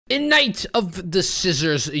In Night of the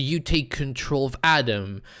Scissors, you take control of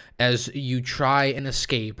Adam as you try and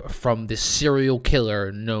escape from the serial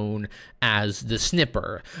killer known as the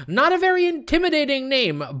Snipper. Not a very intimidating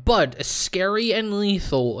name, but scary and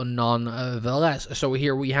lethal nonetheless. So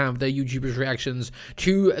here we have the YouTubers' reactions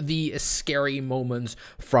to the scary moments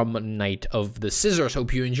from Night of the Scissors.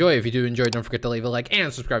 Hope you enjoy. If you do enjoy, don't forget to leave a like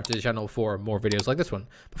and subscribe to the channel for more videos like this one.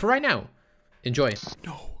 But for right now, enjoy.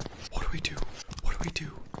 No. What do we do? What do we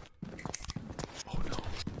do? Oh no.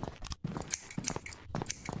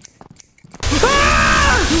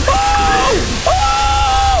 Ah! Oh!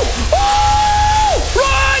 Oh! Oh!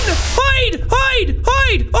 Run! Hide! Hide!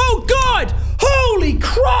 Hide! Oh god! Holy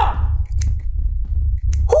crap!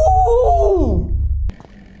 Ooh!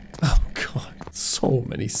 Oh god, so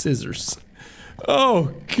many scissors.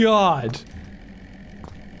 Oh god.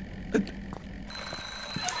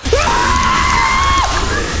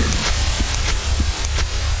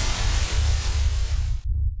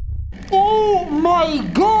 Oh my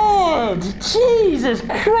god! Jesus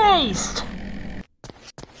Christ!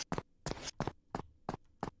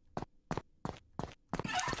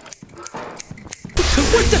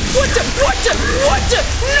 What the?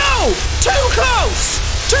 No! Too close!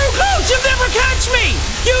 Too close! You'll never catch me!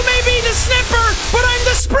 You may be the snipper, but I'm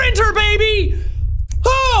the sprinter, baby!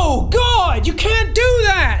 Oh god, you can't do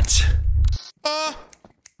that!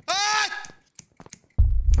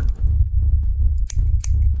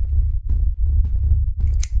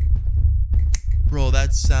 Bro,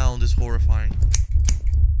 that sound is horrifying.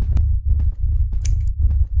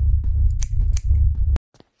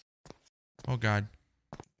 Oh god.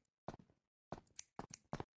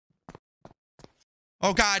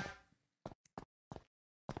 Oh god.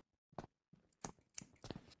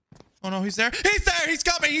 Oh no, he's there. He's there. He's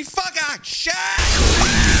coming. He fucking shit.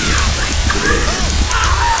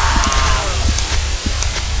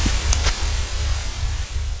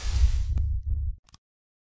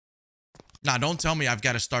 Nah, don't tell me I've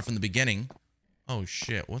got to start from the beginning. Oh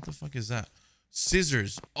shit, what the fuck is that?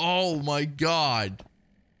 Scissors. Oh my god.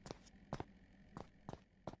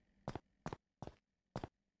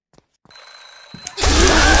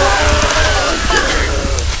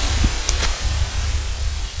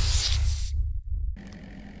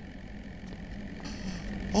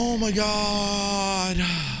 Oh my god.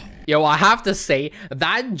 Yo, I have to say,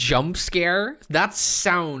 that jump scare, that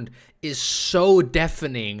sound is so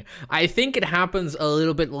deafening. I think it happens a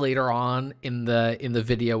little bit later on in the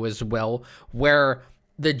video as well, where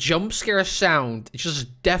the jump scare sound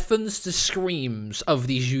just deafens the screams of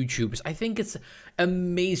these YouTubers. I think it's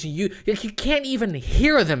amazing. You can't even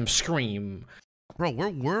hear them scream. Bro, where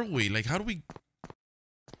were we? Like, how do we...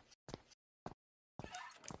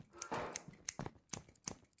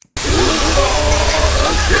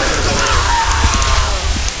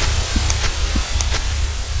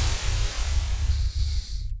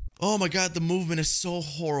 Oh my god, the movement is so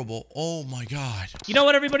horrible. Oh my god. You know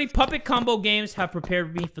what, everybody? Puppet Combo Games have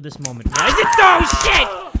prepared me for this moment. Why is it? Oh shit!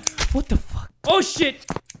 What the fuck? Oh shit!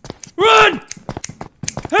 Run!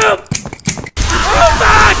 Help! Oh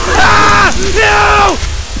god! Ah!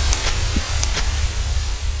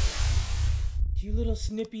 No! You little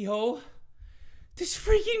snippy hoe. This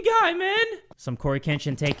freaking guy, man. Some Corey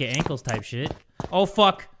Kenshin take your ankles type shit. Oh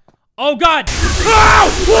fuck. Oh god!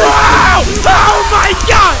 Oh! Wow! Oh my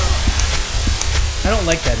god! I don't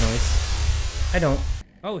like that noise. I don't.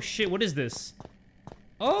 Oh shit, what is this?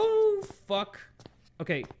 Oh fuck.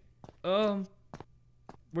 Okay. We're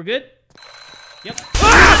good? Yep.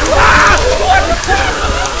 Ah!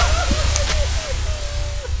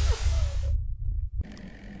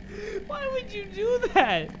 What? Why would you do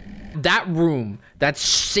that? That room, that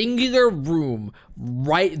singular room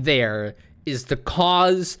right there is the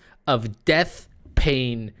cause of death,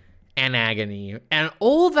 pain, and agony. And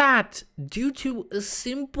all that due to a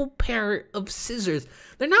simple pair of scissors.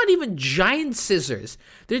 They're not even giant scissors.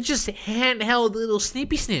 They're just handheld little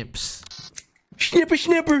snippy snips. Snipper,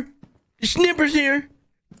 snipper! The snipper's here!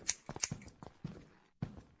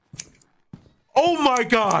 Oh my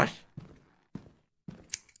gosh!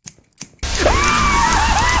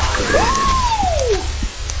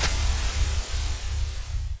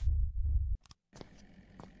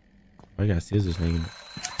 I got scissors hanging.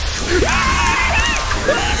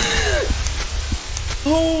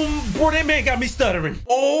 Oh, bro, that man got me stuttering.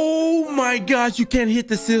 Oh my gosh, you can't hit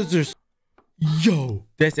the scissors. Yo,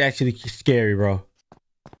 that's actually scary, bro.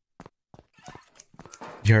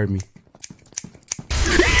 You heard me.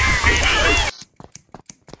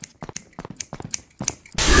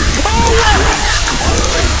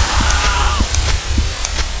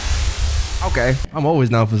 Okay, I'm always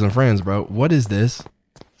down for some friends, bro. What is this?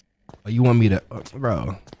 Oh, you want me to,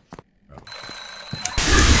 bro?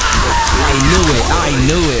 I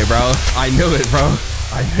knew it, bro. I knew it, bro.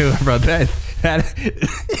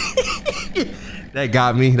 That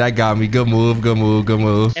got me. Good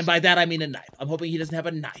move. And by that, I mean a knife. I'm hoping he doesn't have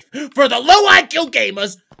a knife. For the low IQ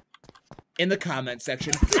gamers in the comment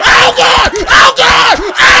section. Oh, God! Oh, God!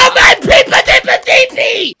 Oh, my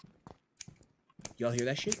peep-a-deep-a-deepy! Y'all hear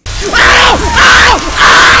that shit? Oh! Oh!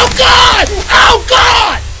 Oh, God! Oh,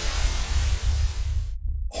 God!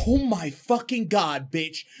 Oh, my fucking God,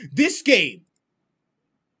 bitch. This game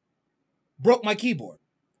broke my keyboard.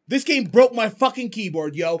 This game broke my fucking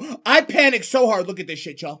keyboard, yo. I panicked so hard. Look at this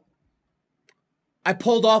shit, y'all. I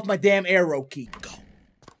pulled off my damn arrow key. Go.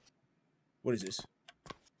 What is this?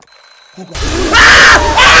 Oh, God.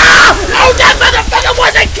 Ah! Ah! Oh, that motherfucker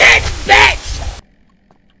was a kid, bitch!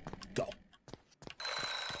 Go.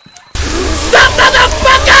 Stop,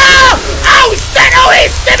 motherfucker! Oh, shit! Oh,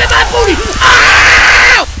 he's sniffing my booty!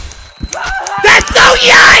 Oh! That's so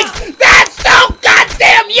yikes! That's so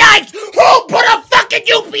goddamn yikes! Who put a fucking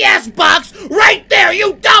UPS box right there,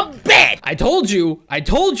 you dumb bitch! I told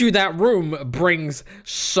you that room brings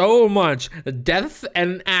so much death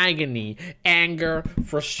and agony, anger,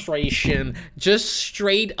 frustration, just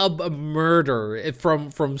straight up murder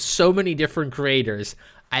from so many different creators.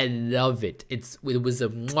 I love it. It was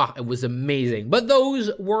amazing. But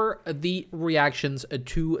those were the reactions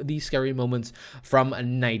to the scary moments from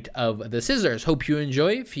Night of the Scissors. Hope you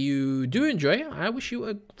enjoy. If you do enjoy, I wish you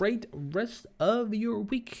a great rest of your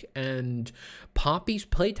week. And Poppy's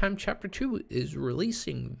Playtime Chapter 2 is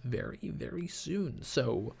releasing very, very soon.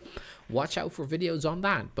 So watch out for videos on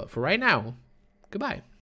that. But for right now, goodbye.